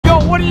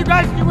what are you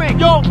guys doing?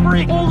 Yo,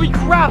 freak, holy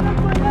crap.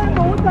 What the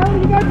hell are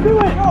you guys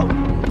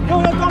doing?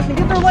 Yo, Dawson,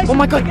 get their license. Oh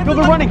my God, yo, they're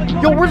running.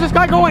 Yo, where's this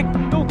guy going?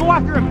 Yo, go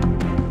after him.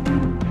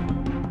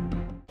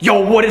 Yo,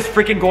 what is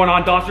freaking going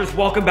on, Dawsers?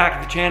 Welcome back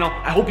to the channel.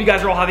 I hope you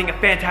guys are all having a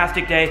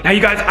fantastic day. Now,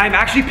 you guys, I'm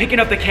actually picking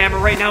up the camera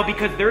right now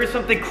because there is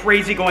something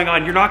crazy going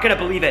on. You're not gonna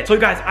believe it. So, you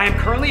guys, I am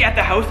currently at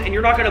the house and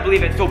you're not gonna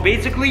believe it. So,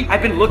 basically,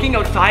 I've been looking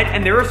outside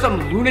and there are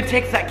some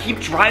lunatics that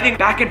keep driving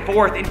back and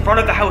forth in front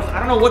of the house. I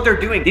don't know what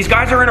they're doing. These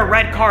guys are in a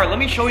red car. Let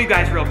me show you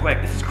guys real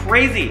quick. This is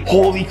crazy.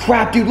 Holy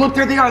crap, dude. Look,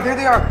 there they are. There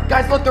they are.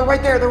 Guys, look, they're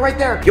right there. They're right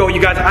there. Yo, you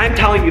guys, I'm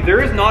telling you,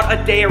 there is not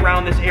a day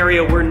around this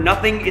area where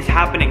nothing is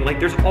happening. Like,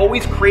 there's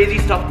always crazy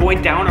stuff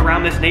going down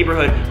around this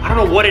neighborhood. I don't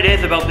know what it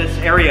is about this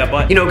area,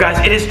 but you know, guys,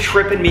 it is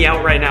tripping me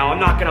out right now. I'm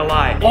not gonna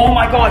lie. Oh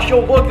my gosh,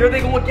 yo, look, there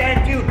they go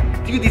again,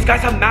 dude. Dude, these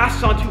guys have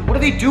masks on too. What are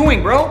they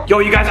doing, bro? Yo,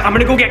 you guys, I'm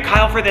gonna go get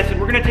Kyle for this and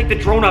we're gonna take the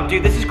drone up,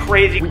 dude. This is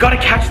crazy. We gotta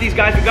catch these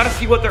guys. We gotta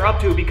see what they're up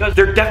to because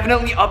they're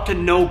definitely up to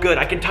no good.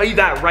 I can tell you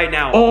that right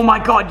now. Oh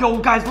my God, yo,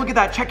 guys, look at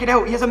that. Check it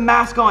out. He has a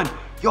mask on.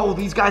 Yo,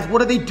 these guys,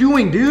 what are they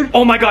doing, dude?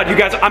 Oh my God, you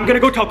guys, I'm gonna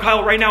go tell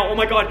Kyle right now. Oh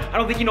my God, I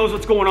don't think he knows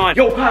what's going on.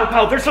 Yo,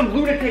 Kyle, there's some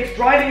lunatics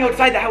driving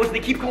outside the house. They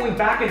keep going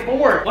back and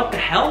forth. What the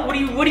hell? What do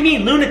you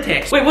mean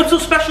lunatics? Wait, what's so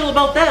special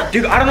about them?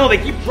 Dude, I don't know. They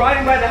keep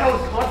driving by the house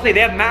constantly.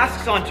 They have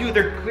masks on too.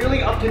 They're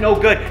clearly up to no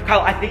good.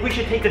 Kyle, I think we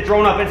should take the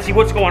drone up and see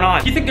what's going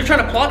on. You think they're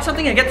trying to plot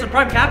something against the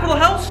Prime Capital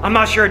House? I'm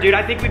not sure, dude.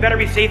 I think we better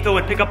be safe though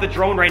and pick up the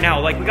drone right now.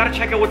 Like, we gotta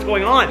check out what's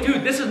going on.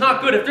 Dude, this is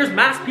not good. If there's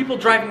masked people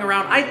driving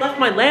around, I left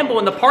my Lambo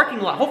in the parking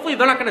lot. Hopefully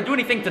they're not gonna do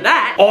anything to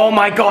that. Oh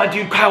my God,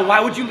 dude, Kyle,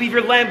 why would you leave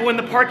your Lambo in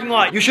the parking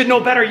lot? You should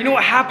know better. You know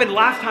what happened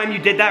last time you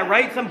did that,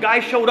 right? Some guy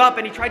showed up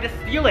and he tried to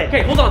steal it.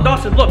 Okay, hold on,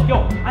 Dawson, look,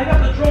 yo, I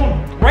got the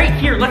drone right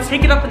here. Let's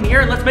take it up in the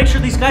air and let's make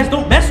sure these guys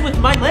don't mess with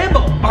my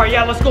Lambo. All right,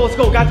 yeah, let's go.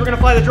 Guys, we're gonna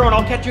fly the drone.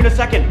 I'll catch you in a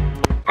second.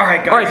 All right,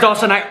 guys. All right,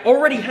 Dawson, I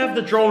already have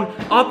the drone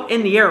up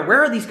in the air.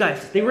 Where are these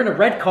guys? They were in a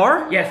red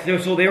car? Yes,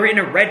 so they were in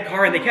a red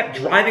car and they kept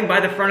driving by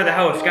the front of the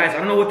house. Guys, I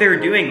don't know what they were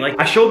doing. Like,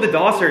 I showed the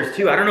Dawsers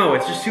too. I don't know.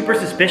 It's just super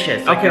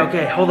suspicious.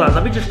 Okay, hold on.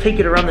 Let me just take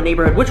it around the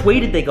neighborhood. Which way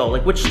did they go?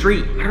 Like, which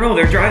street? I don't know.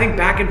 They're driving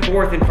back and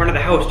forth in front of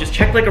the house. Just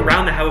check like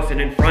around the house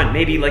and in front.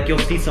 Maybe like you'll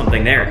see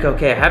something there.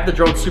 Okay. I have the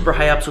drone super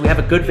high up so we have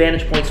a good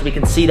vantage point so we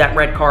can see that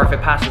red car if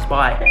it passes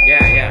by.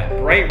 Yeah.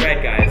 Bright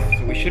red, guys.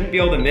 So we shouldn't be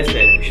able to miss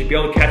it. We should be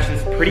able to catch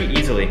this pretty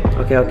easily.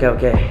 Okay.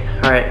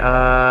 All right,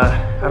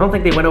 I don't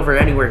think they went over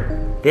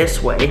anywhere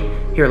this way.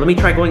 Here, let me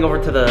try going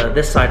over to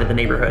this side of the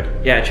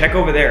neighborhood. Yeah, check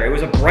over there. It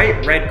was a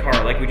bright red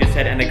car, like we just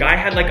said, and the guy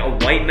had like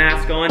a white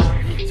mask on.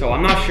 So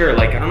I'm not sure,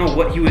 like, I don't know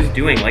what he was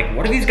doing. Like,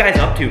 what are these guys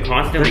up to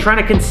constantly? They're trying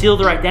to conceal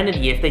their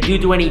identity. If they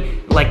do any,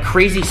 like,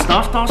 crazy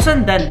stuff,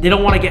 Dawson, then they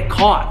don't want to get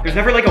caught. There's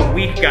never like a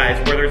week, guys,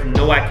 where there's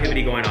no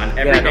activity going on.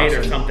 Every day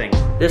there's something.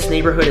 This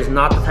neighborhood is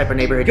not the type of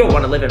neighborhood you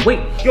want to live in. Wait,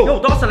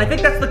 yo, Dawson, I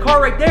think that's the car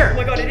right there. Oh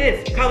my God, it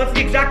is. Kyle, that's the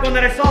exact one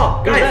that I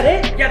saw. Guys, is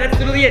that it? Yeah, that's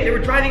literally it. They were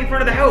driving in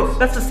front of the house.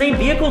 That's the same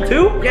vehicle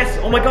too? Yes,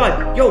 oh my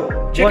God. Yo,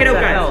 check it out,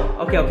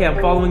 guys. Okay,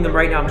 I'm following them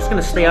right now. I'm just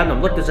gonna stay on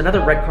them. Look, there's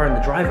another red car in the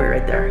driveway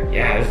right there.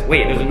 Yeah,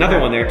 there's another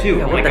one there too.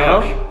 Yeah, oh my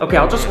gosh. Okay,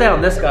 I'll just stay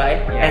on this guy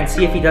and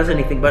see if he does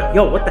anything. But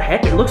yo, what the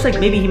heck? It looks like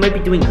maybe he might be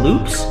doing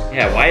loops.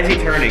 Yeah, why is he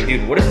turning?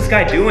 Dude, what is this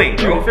guy doing,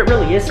 bro? Dude, if it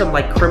really is some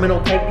like criminal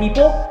type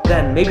people,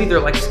 then maybe they're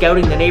like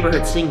scouting the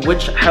neighborhood, seeing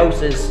which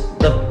house is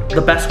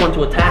the best one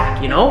to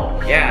attack, you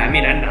know? Yeah, I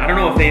mean, I don't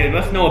know if they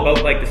must know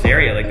about like this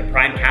area, like the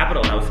Prime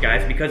Capital House,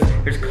 guys, because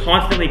there's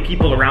constantly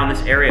people around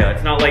this area.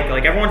 It's not like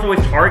everyone's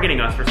always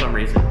targeting us for some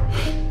reason.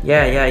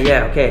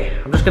 Yeah, okay.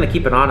 I'm just gonna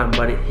keep it on him,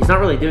 but he's not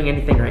really doing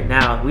anything right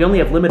now. We only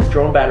have limited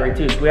drone battery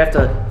too, so we have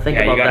to think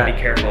about that.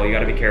 Yeah, you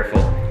gotta be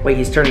careful. Wait,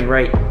 he's turning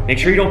right. Make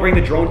sure you don't bring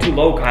the drone too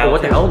low, Kyle. Oh,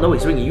 what the hell? No,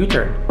 he's doing a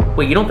U-turn.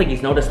 Wait, you don't think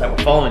he's noticed that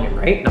we're following him,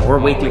 right? No, we're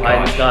way too high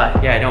in the sky.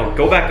 Yeah, no,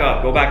 go back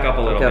up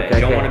a little bit.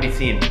 You don't want to be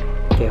seen.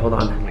 Okay, hold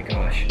on. Oh my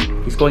gosh.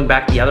 He's going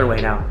back the other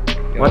way now.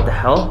 What the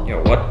hell?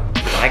 Yo, what?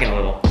 Lagging a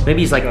little. Maybe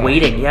he's like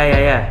waiting.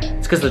 Yeah.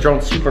 It's because the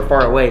drone's super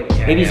far away.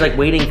 Maybe he's like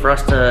waiting for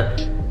us to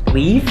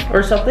leave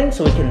or something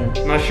so we can.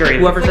 I'm not sure.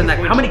 Whoever's in that.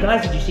 How many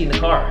guys did you see in the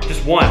car?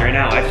 Just one right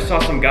now. I just saw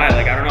some guy,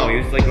 like, I don't know.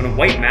 He was like in a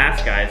white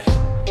mask, guys.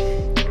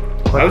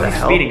 Why was he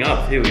speeding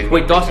up too?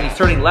 Wait, Dawson, he's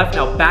turning left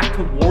now, back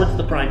towards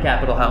the Prime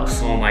Capital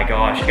House. Oh my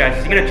gosh, guys,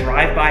 is he gonna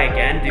drive by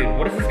again, dude?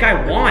 What does this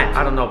guy want?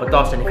 I don't know, but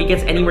Dawson, if he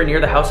gets anywhere near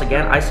the house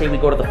again, I say we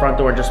go to the front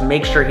door and just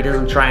make sure he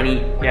doesn't try any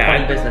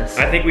funny business.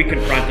 I think we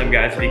confront him,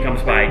 guys, if he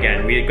comes by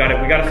again. We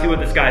gotta see what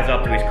this guy's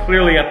up to. He's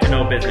clearly up to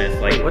no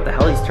business. Like, wait, what the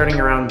hell? He's turning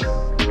around.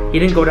 He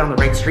didn't go down the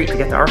right street to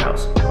get to our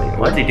house. Wait,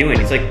 what's he doing?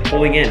 He's like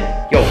pulling in.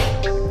 Yo.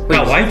 Wait,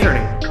 why is he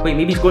turning? Wait,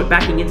 maybe he's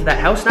backing into that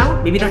house now?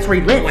 Maybe that's where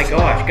he lives. Oh my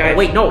gosh, guys. Oh,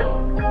 wait, no.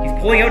 He's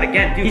pulling out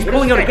again, dude. He's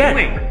pulling out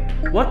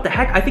again. What the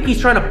heck? I think he's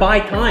trying to buy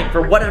time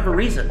for whatever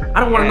reason. I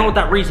don't want to know what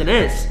that reason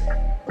is.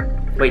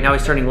 Wait, now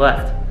he's turning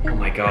left. Oh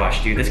my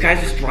gosh, dude, this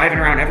guy's just driving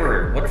around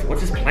everywhere.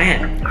 What's his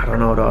plan? I don't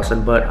know,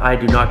 Dawson, but I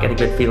do not get a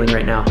good feeling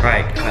right now. All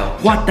right, Kyle.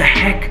 What the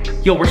heck?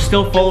 Yo, we're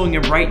still following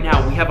him right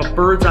now. We have a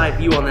bird's eye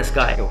view on this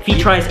guy. If he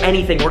tries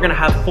anything, we're gonna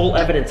have full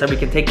evidence that we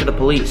can take to the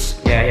police.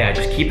 Yeah,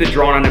 just keep the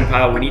drone on him,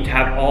 Kyle. We need to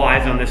have all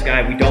eyes on this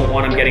guy. We don't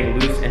want him getting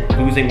loose and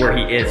losing where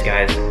he is,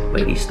 guys.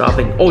 Wait, he's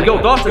stopping. Oh,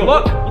 yo, Dawson,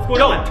 look. What's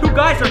going on? 2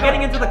 guys are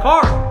getting into the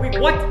car. Wait,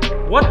 what?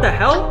 What the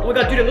hell? Oh my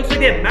god, dude, it looks like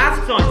they have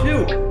masks on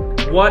too.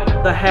 What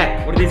the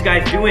heck? What are these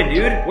guys doing,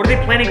 dude? What are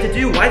they planning to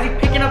do? Why is he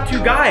picking up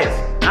 2 guys?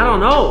 I don't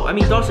know. I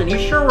mean, Dawson, you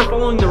sure we're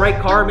following the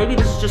right car? Maybe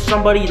this is just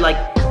somebody, like,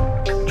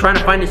 trying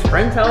to find his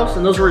friend's house,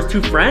 and those were his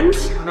 2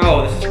 friends?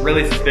 No, this is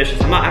really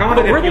suspicious. I don't have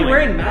a good Were they feeling.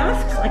 wearing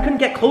masks? I couldn't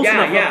get close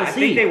enough to see. I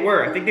think they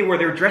were. I think they were.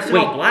 They were dressed in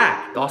all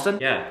black. Dawson?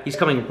 Yeah. He's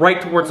coming right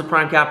towards the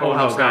Prime Capital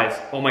house now. guys.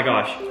 Oh my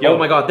gosh. Yo. Oh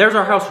my god, there's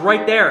our house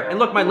right there. And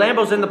look, my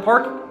Lambo's in the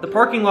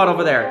parking lot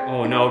over there.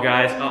 Oh no,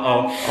 guys.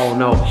 Uh-oh. Oh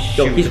no.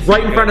 Yo, Shoot, he's this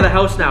right is in front of the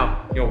house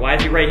now. Yo, why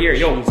is he right here?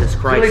 Yo, Jesus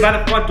Christ. Really by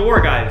the front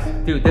door, guys.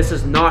 Dude, this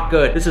is not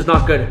good. This is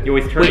not good. Yo,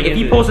 he's turning Wait, if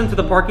he into pulls into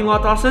the parking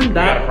lot, Dawson,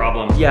 that... We got a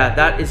problem. Yeah,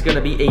 that is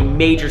gonna be a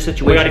major Oh my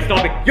situation. god, he's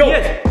stopping. Yo!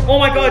 Yes. Oh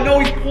my god, no,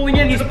 he's pulling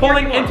in. He's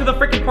pulling into the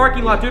freaking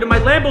parking lot, dude, and my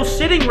Lambo's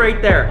sitting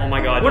right there. Oh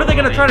my god. What are they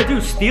gonna try to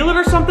do? Steal it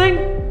or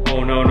something?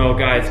 Oh no,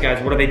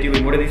 guys, what are they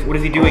doing? What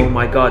is he doing? Oh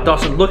my god,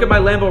 Dawson, look at my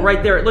Lambo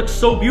right there. It looks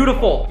so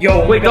beautiful.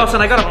 Yo, wait,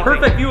 Dawson, I got a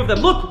perfect view of them.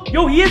 Look,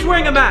 yo, he is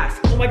wearing a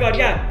mask. Oh my god,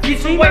 yeah. He's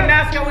the seen white that?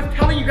 mask I was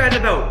telling you guys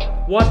about.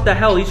 What the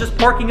hell? He's just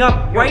parking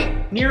up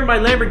right near my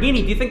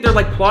Lamborghini. Do you think they're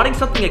like plotting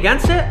something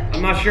against it?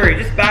 I'm not sure.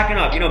 He's just backing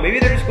up. You know, maybe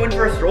they're just going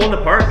for a stroll in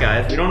the park,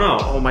 guys. We don't know.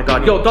 Oh my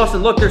god. Yo,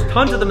 Dawson, look, there's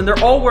tons of them and they're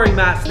all wearing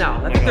masks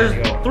now. I think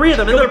there's 3 of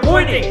them and they're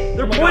pointing.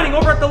 They're pointing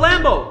over at the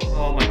Lambo.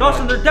 Oh my god.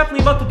 Dawson, they're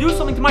definitely about to do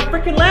something to my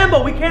freaking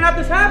Lambo. We can't have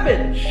this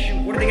happen.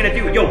 Shoot, what are they gonna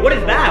do? Yo, what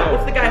is that?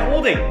 What's the guy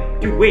holding?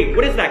 Dude, wait,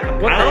 what is that?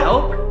 What the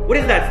hell? What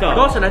is that stuff?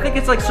 Dawson, I think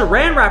it's like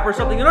saran wrap or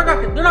something. They're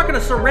not gonna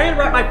saran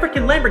wrap my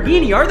freaking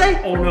Lamborghini, are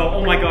they? Oh no,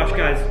 oh my gosh,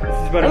 guys.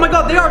 This is better. Oh my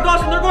god, they are,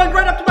 Dawson. They're going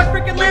right up to my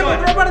freaking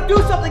Lambo. They're about to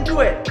do something to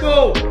it.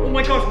 No! Oh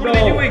my gosh, what are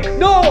they doing?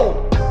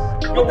 No!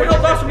 What the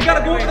hell, Dawson? We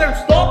gotta go over there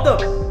and stop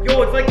them.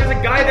 Yo, it's like there's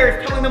a guy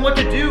there telling them what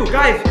to do.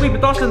 Guys. Wait,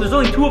 but Dawson, there's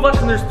only 2 of us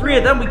and there's 3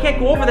 of them. We can't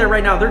go over there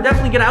right now. They're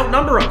definitely gonna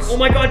outnumber us. Oh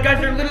my god,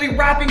 guys, they're literally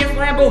wrapping his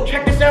Lambo.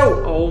 Check this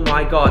out. Oh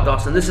my god,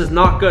 Dawson, this is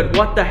not good.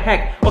 What the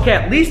heck? Okay,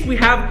 at least we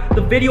have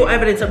the video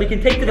evidence that we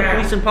can take to the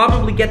police and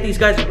probably get these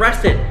guys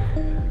arrested.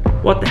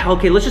 What the hell?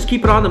 Okay, let's just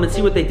keep it on them and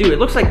see what they do. It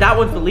looks like that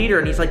one's the leader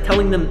and he's like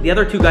telling them, the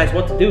other 2 guys,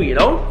 what to do, you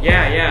know?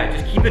 Yeah,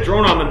 just keep the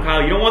drone on them,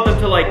 Kyle. You don't want them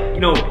to like, you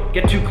know,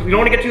 you don't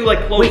want to get too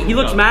like close. Wait, he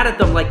looks mad at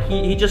them, like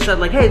he just said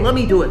like, hey, let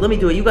me do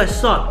it, you guys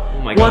suck.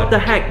 Oh my god. What the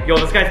heck? Yo,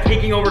 this guy's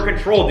taking over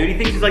control, dude. He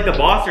thinks he's like the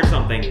boss or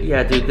something.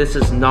 Yeah, dude, this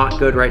is not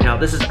good right now.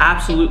 This is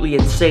absolutely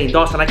insane.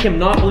 Dawson, I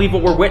cannot believe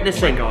what we're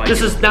witnessing. Oh my god,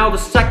 this is now the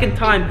 2nd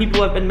time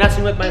people have been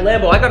messing with my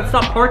Lambo. I gotta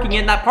stop parking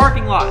in that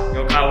parking lot.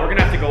 Yo, Kyle, we're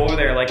gonna have to go over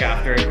there like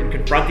after and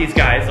confront these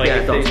guys. Like,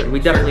 yeah, Dawson, we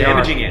definitely are.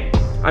 Damaging it.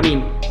 I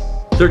mean,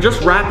 they're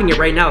just wrapping it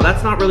right now.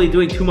 That's not really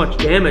doing too much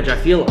damage, I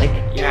feel like.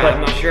 Yeah, but,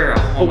 I'm not sure.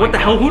 But what the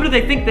hell? Who do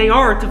they think they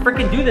are to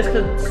freaking do this?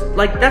 Cause,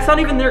 like, that's not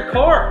even their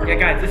car. Yeah,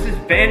 guys, this is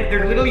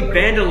they're literally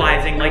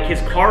vandalizing like his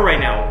car right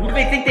now. Who do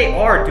they think they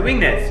are doing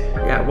this?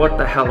 Yeah, what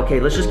the hell? Okay,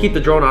 let's just keep the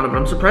drone on them.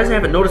 I'm surprised I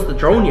haven't noticed the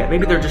drone yet.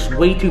 Maybe they're just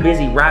way too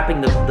busy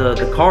wrapping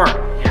the car.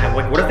 Yeah,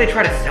 like what if they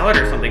try to sell it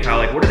or something, Kyle?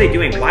 Like, what are they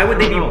doing? Why would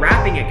they be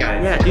wrapping it,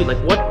 guys? Yeah, dude,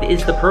 like, what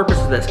is the purpose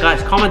of this?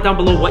 Guys, comment down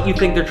below what you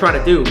think they're trying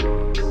to do.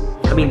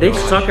 I mean, they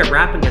suck at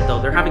wrapping it,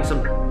 though. They're having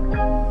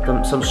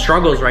some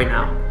struggles right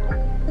now.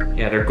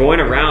 Yeah, they're going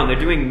around. They're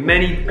doing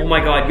many. Oh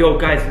my god, yo,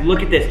 guys,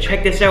 look at this.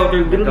 Check this out.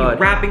 They're literally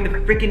wrapping the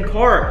freaking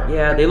car.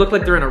 Yeah, they look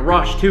like they're in a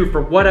rush, too,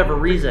 for whatever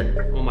reason.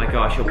 Oh my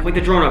gosh, yo, point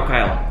the drone up,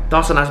 Kyle.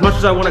 Dawson, as much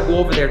as I want to go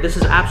over there, this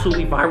is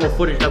absolutely viral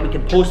footage that we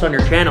can post on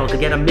your channel to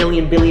get a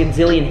million, billion,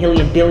 zillion,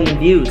 hillion, billion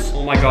views.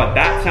 Oh my god,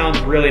 that sounds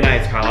really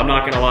nice, Kyle. I'm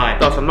not gonna lie.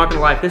 Dawson, I'm not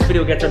gonna lie. If this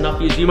video gets enough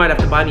views, you might have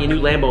to buy me a new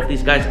Lambo if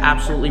these guys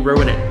absolutely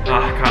ruin it.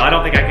 Kyle, I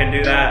don't think I can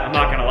do that. I'm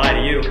not gonna lie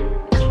to you.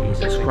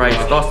 Jesus Christ,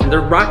 Dawson,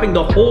 they're wrapping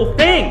the whole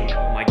thing.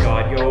 Oh my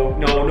god, yo,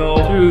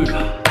 no. Dude,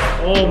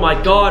 oh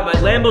my god, my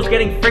Lambo's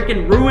getting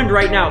freaking ruined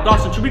right now.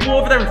 Dawson, should we go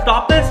over there and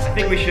stop this? I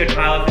think we should,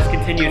 Kyle, if this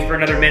continues for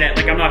another minute.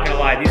 Like, I'm not gonna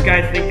lie. These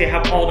guys think they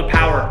have all the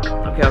power.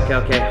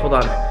 Okay, hold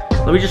on.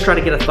 Let me just try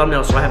to get a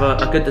thumbnail so I have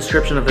a good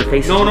description of their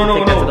faces. No.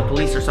 Take that to the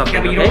police or something.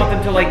 Yeah, but you don't want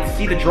them to, like,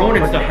 see the drone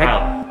and stuff,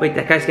 Kyle. Wait,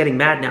 that guy's getting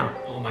mad now.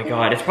 Oh my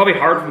god, it's probably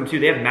hard for them too.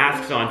 They have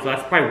masks on, so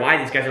that's probably why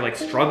these guys are like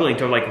struggling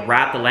to like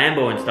wrap the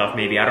Lambo and stuff,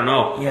 maybe. I don't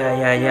know.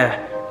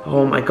 Yeah.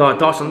 Oh my god,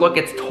 Dawson, look,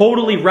 it's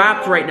totally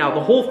wrapped right now.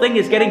 The whole thing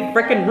is getting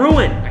freaking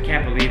ruined. I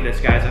can't believe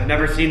this, guys. I've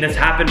never seen this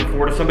happen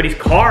before to somebody's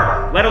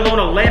car, let alone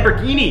a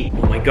Lamborghini.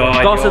 Oh my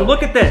god. Dawson,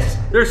 look at this.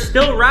 They're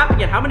still wrapping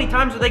it. How many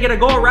times are they gonna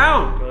go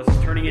around? Yo, this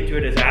is turning turning into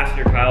a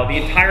disaster, Kyle. The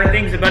entire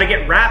thing's about to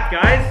get wrapped,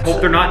 guys.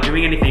 Hope they're not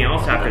doing anything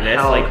else after this.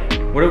 Like,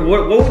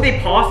 what would they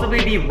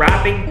possibly be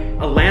wrapping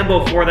a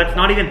Lambo for that's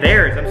not even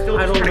theirs? I'm still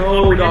just trying to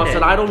comprehend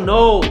it. I don't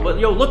know. But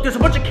yo, look, there's a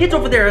bunch of kids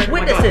over there as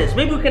witnesses.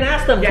 Maybe we can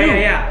ask them too.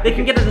 Yeah. They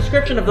can get a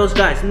description of those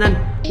guys, and then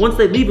once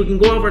they leave, we can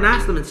go over and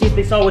ask them and see if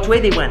they saw which way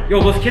they went.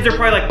 Yo, those kids are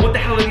probably like, what the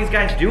hell are these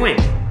guys doing?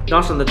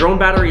 Dawson, the drone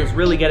battery is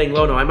really getting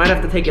low now. I might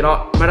have to take it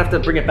off. I might have to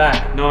bring it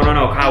back. No,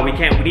 Kyle, we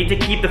can't. We need to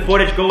keep the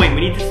footage going.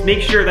 We need to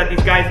make sure that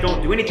these guys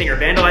don't do anything or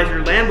vandalize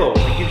your Lambo.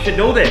 Like, you should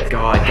know this.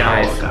 God,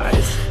 guys.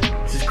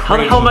 This is crazy. How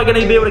the hell am I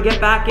gonna be able to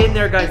get back in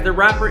there, guys? They're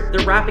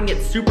wrapping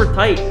it super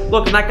tight.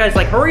 Look, and that guy's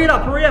like, hurry it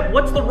up, hurry up.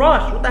 What's the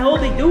rush? What the hell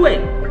are they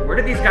doing? Where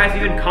did these guys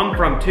even come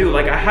from, too?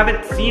 Like, I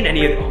haven't seen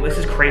any of... Oh, this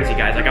is crazy,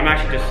 guys. Like,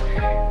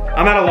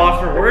 I'm at a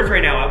loss for words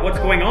right now. What's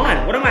going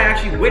on? What am I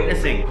actually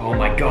witnessing? Oh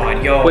my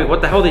God, yo. Wait,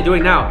 what the hell are they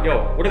doing now?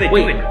 Yo, what are they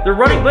doing? They're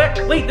running.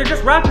 Wait, they're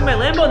just wrapping my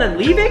Lambo and then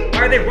leaving?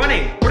 Why are they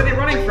running? What are they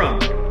running from?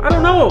 I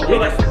don't know. Yo,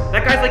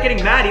 that guy's like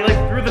getting mad. He like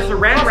threw the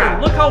saran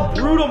wrap. Look how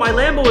brutal my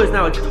Lambo is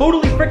now. It's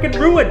totally freaking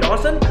ruined,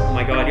 Dawson. Oh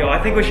my God, yo,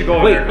 I think we should go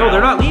over there. Wait, no, they're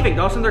not leaving,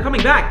 Dawson. They're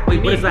coming back.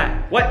 Wait, what is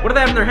that? What? What do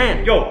they have in their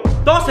hand? Yo.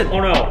 Dawson. Oh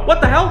no.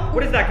 What the hell?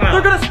 What is that, Kyle?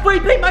 They're gonna spray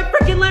paint my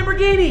freaking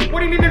Lamborghini. What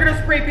do you mean they're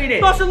gonna spray paint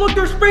it? Dawson, look,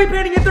 they're spray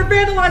painting it. They're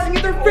vandalizing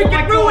it. They're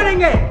freaking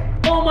ruining it.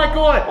 Oh my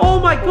God. Oh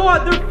my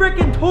God, they're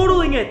freaking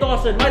totaling it,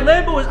 Dawson. My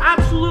Lambo is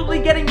absolutely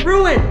getting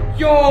ruined.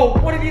 Yo,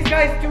 what are these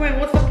guys doing?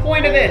 What's the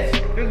point of this?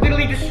 They're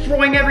literally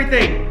destroying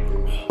everything.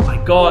 Oh my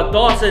God,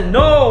 Dawson,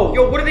 no.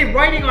 Yo, what are they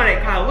writing on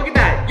it, Kyle? Look at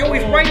that. Yo,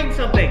 he's writing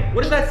something.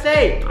 What does that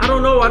say? I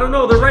don't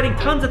know. They're writing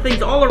tons of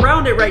things all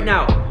around it right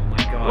now. Oh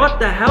my God. What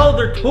the hell?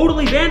 They're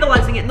totally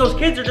vandalizing it, and those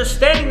kids are just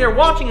standing there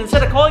watching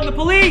instead of calling the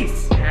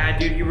police. Yeah,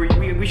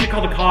 dude, we should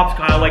call the cops,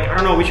 Kyle. Like, I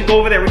don't know, we should go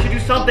over there. We should do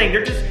something.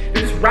 They're just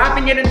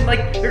wrapping it and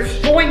like they're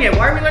destroying it.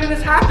 Why are we letting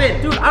this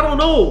happen? Dude, I don't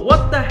know.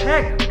 What the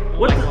heck?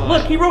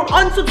 Look, he wrote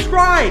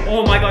unsubscribe.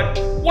 Oh my God.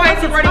 Why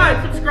is he writing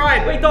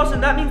unsubscribe? Wait, Dawson,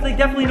 that means they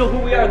definitely know who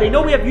we are. They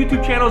know we have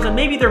YouTube channels, and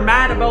maybe they're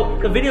mad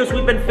about the videos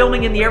we've been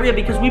filming in the area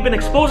because we've been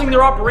exposing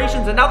their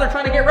operations, and now they're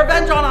trying to get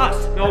revenge on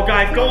us. No,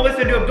 guys, don't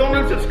listen to him. Don't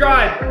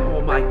unsubscribe.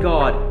 Oh my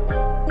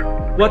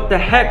God. What the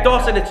heck?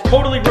 Dawson, it's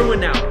totally ruined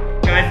now.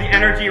 Guys, the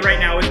energy right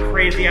now is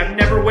crazy. I've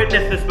never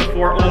witnessed this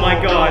before. Oh my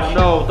gosh.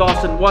 No,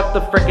 Dawson, what the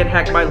frickin'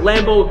 heck? My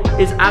Lambo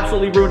is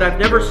absolutely ruined. I've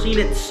never seen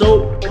it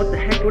so... What the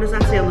heck? What does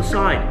that say on the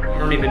side? I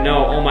don't even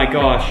know. Oh my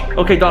gosh.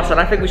 Okay, Dawson,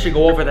 I think we should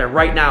go over there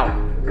right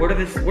now. What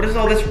is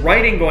all this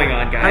writing going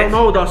on, guys? I don't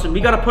know, Dawson.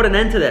 We gotta put an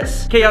end to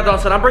this. Okay, yeah,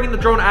 Dawson, I'm bringing the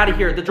drone out of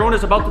here. The drone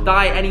is about to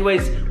die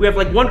anyways. We have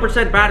like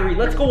 1% battery.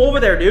 Let's go over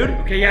there, dude.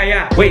 Okay,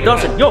 yeah. Wait,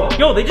 Dawson,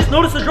 yo, they just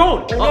noticed the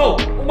drone. Oh no.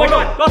 Oh my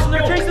God. Dawson,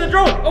 they're chasing the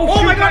drone.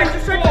 Oh my God, he's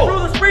just trying to throw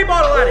the spray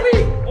bottle at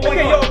it.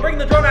 Okay, yo, I'm bringing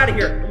the drone out of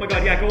here. Oh my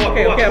God, yeah, go up.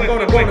 Okay, I'm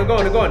going.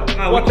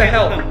 What the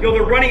hell? Yo,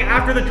 they're running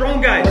after the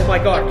drone, guys. Oh my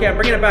God, okay, I'm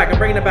bringing it back.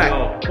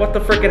 No. What the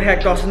frickin'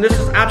 heck, Dawson? This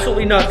is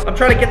absolutely nuts. I'm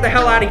trying to get the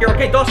hell out of here.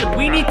 Okay, Dawson,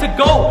 we need to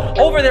go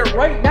over there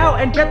right now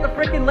and get the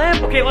frickin'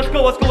 lamp. Okay, let's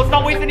go. Let's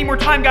not waste any more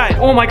time, guys.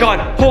 Oh my God.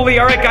 Holy,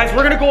 all right, guys,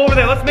 we're gonna go over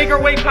there. Let's make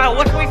our way, Kyle.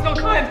 Let's waste no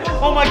time.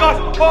 Oh my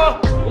gosh.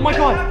 Oh my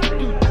God.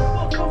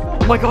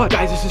 Oh my God,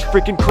 guys, this is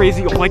freaking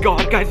crazy. Oh my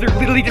God, guys, they're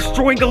literally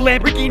destroying the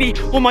Lamborghini.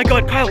 Oh my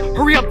God, Kyle,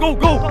 hurry up, go.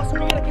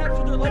 Dawson, we gotta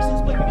capture their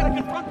license plate. We gotta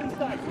confront these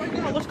guys right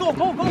now. Let's go.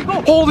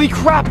 Holy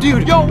crap,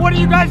 dude. Yo, what are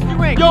you guys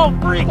doing? Yo,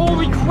 freak.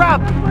 Holy crap.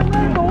 What the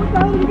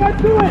hell are you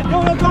guys doing?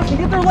 Yo, Dawson,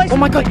 get their license. Oh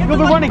my God, yo,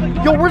 they're running.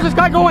 Yo, where's this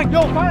guy going?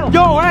 Yo, Kyle.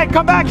 Yo, hey,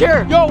 come back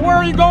here. Yo, where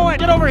are you going?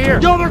 Get over here.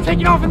 Yo, they're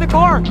taking off in the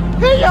car.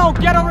 Hey, yo,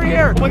 get over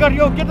here. Oh my God,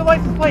 yo, get the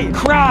license plate.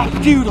 Crap,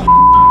 dude.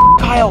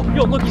 Kyle.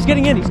 Yo, look, he's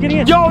getting in. Yo,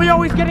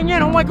 he's getting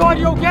in. Oh my God,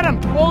 yo, get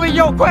him. Holy,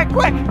 yo, quick.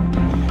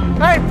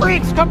 Hey,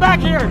 freaks, come back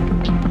here.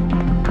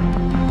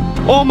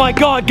 Oh my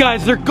God,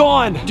 guys, they're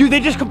gone. Dude, they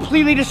just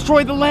completely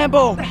destroyed the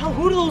Lambo. What the hell?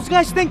 Who do those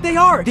guys think they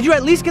are? Did you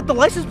at least get the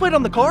license plate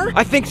on the car?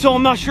 I think so,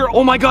 I'm not sure.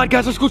 Oh my God,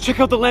 guys, let's go check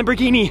out the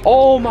Lamborghini.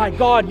 Oh my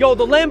God, yo,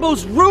 the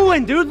Lambo's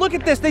ruined, dude. Look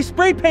at this. They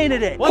spray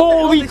painted it.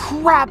 Holy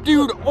crap,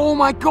 dude. Oh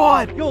my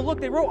God. Yo, look,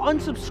 they wrote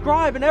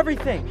unsubscribe and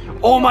everything.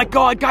 Oh my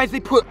God, guys,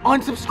 they put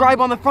unsubscribe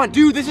on the front.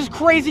 Dude, this is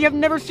crazy. I've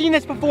never seen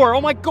this before.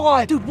 Oh my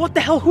God. Dude, what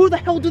the hell? Who the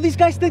hell do these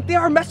guys think they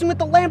are messing with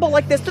the Lambo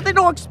like this? Do they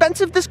know how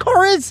expensive this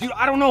car is? Dude,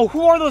 I don't know.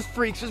 Who are those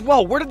freaks as well?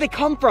 Where did they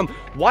come from?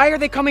 Why are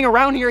they coming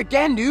around here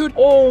again, dude?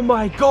 Oh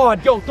my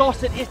God. Yo,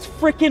 Dawson, it's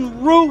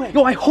freaking ruined.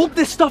 Yo, I hope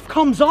this stuff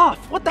comes off.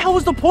 What the hell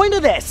was the point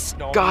of this?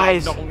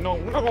 Guys. No,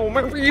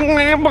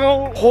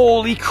 Lambo.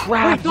 Holy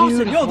crap, wait, Dawson,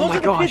 dude. yo, those are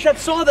the kids that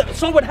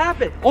saw what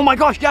happened. Oh my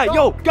gosh, yeah,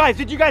 yo, guys,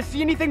 did you guys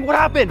see anything? What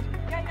happened?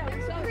 Yeah,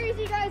 we saw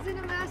crazy guys in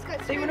a mask.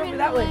 They went over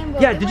that way.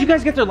 Yeah, did you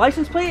guys get their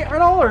license plate at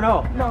all or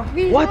no? No.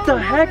 We What the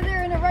over heck?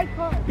 there in a red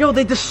car. Yo,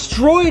 they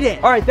destroyed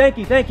it. All right, thank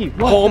you, thank you.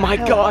 Oh my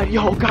God,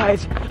 yo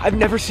guys, I've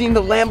never seen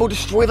the Lambo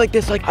destroyed like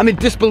this. Like, I'm in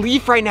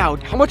disbelief right now.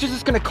 How much is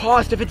this gonna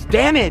cost if it's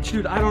damaged?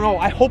 Dude, I don't know.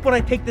 I hope when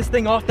I take this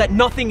thing off that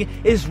nothing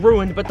is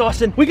ruined. But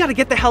Dawson, we gotta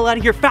get the hell out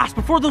of here fast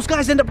before those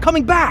guys end up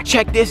coming back.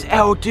 Check this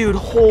out, dude.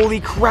 Holy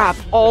crap,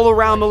 all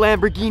around the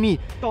Lamborghini.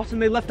 Dawson,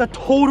 they left a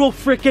total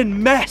freaking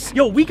mess.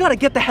 Yo, we gotta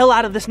get the hell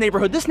out of this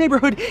neighborhood. This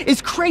neighborhood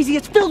is crazy.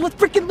 It's filled with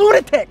freaking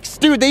lunatics.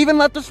 Dude, they even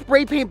left the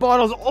spray paint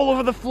bottles all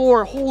over the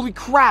floor. Holy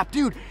crap,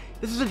 dude.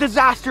 This is a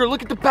disaster.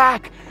 Look at the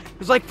back.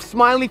 There's like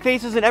smiley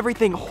faces and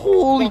everything.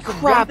 Holy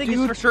crap, one thing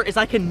dude. is for sure is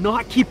I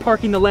cannot keep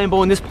parking the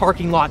Lambo in this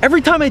parking lot.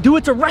 Every time I do,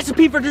 it's a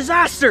recipe for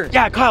disaster.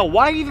 Yeah, Kyle,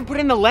 why even put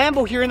in the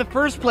Lambo here in the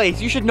first place?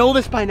 You should know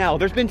this by now.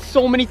 There's been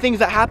so many things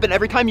that happen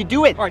every time you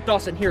do it. All right,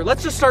 Dawson, here,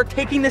 let's just start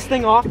taking this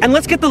thing off and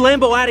let's get the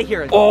Lambo out of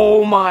here.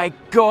 Oh my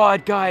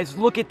God, guys,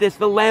 look at this.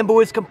 The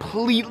Lambo is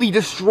completely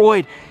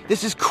destroyed.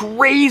 This is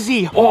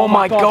crazy. Oh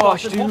my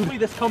gosh, Dawson, dude. hopefully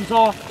this comes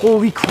off.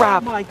 Holy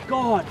crap. Oh my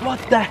God, what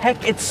the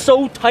heck? It's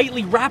so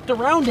tightly wrapped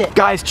around it.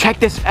 Guys, check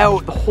this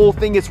out. The whole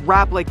thing is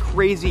wrapped like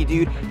crazy,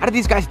 dude. How did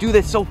these guys do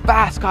this so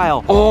fast,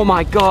 Kyle? Oh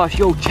my gosh,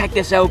 yo, check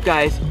this out,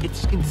 guys.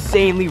 It's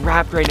insanely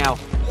wrapped right now.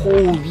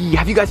 Holy,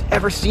 have you guys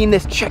ever seen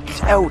this? Check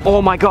this out.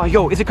 Oh my God,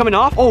 yo, is it coming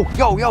off? Oh,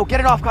 yo, get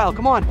it off, Kyle,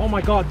 come on. Oh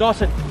my God,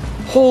 Dawson.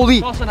 Holy,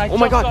 Dawson, I oh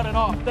my just God. got it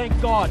off,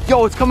 thank God.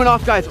 Yo, it's coming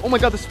off, guys. Oh my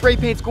God, the spray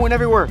paint's going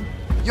everywhere.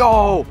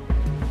 Yo,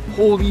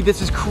 holy,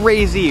 this is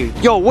crazy.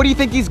 Yo, what do you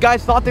think these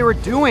guys thought they were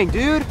doing,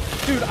 dude?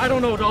 Dude, I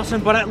don't know,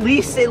 Dawson, but at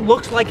least it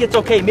looks like it's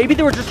okay. Maybe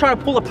they were just trying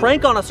to pull a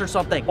prank on us or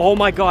something. Oh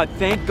my God,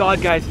 thank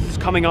God, guys, this is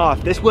coming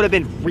off. This would have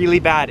been really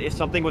bad if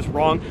something was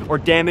wrong or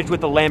damaged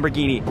with the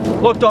Lamborghini.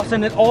 Look,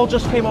 Dawson, it all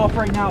just came off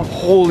right now.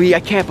 Holy, I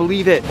can't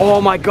believe it. Oh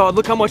my God,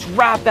 look how much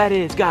wrap that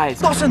is, guys.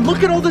 Dawson,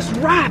 look at all this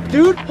wrap,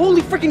 dude.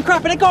 Holy freaking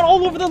crap, and it got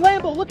all over the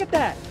Lambo. Look at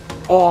that.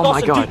 Oh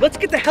Dawson, my God. Dude, let's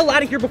get the hell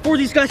out of here before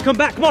these guys come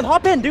back. Come on,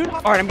 hop in, dude.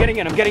 All right, I'm getting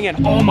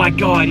in. Oh my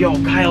God, yo,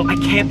 Kyle, I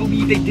can't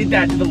believe they did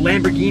that to the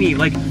Lamborghini.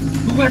 Like,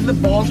 who has the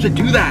balls to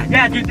do that?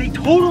 Yeah, dude, they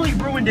totally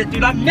ruined it,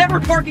 dude. I'm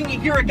never parking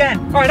it here again.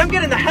 All right, I'm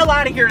getting the hell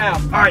out of here now.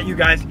 All right, you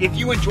guys, if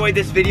you enjoyed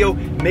this video,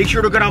 make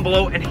sure to go down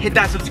below and hit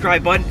that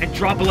subscribe button and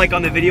drop a like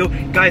on the video.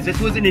 Guys, this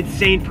was an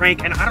insane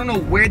prank, and I don't know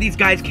where these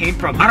guys came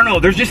from. I don't know,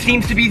 there just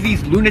seems to be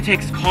these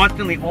lunatics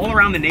constantly all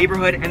around the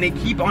neighborhood, and they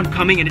keep on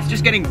coming, and it's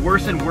just getting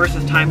worse and worse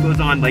as time goes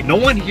on. Like, no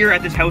one here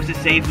at this house is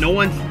safe. No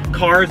one's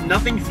cars,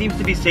 nothing seems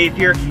to be safe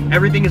here.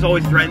 Everything is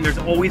always threatened. There's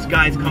always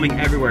guys coming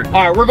everywhere.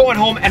 All right, we're going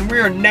home, and we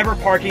are never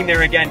parking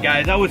there again,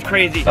 guys. That was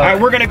crazy. All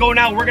right, we're gonna go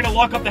now. We're gonna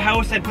lock up the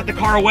house and put the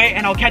car away,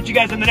 and I'll catch you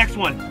guys in the next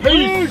one.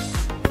 Peace.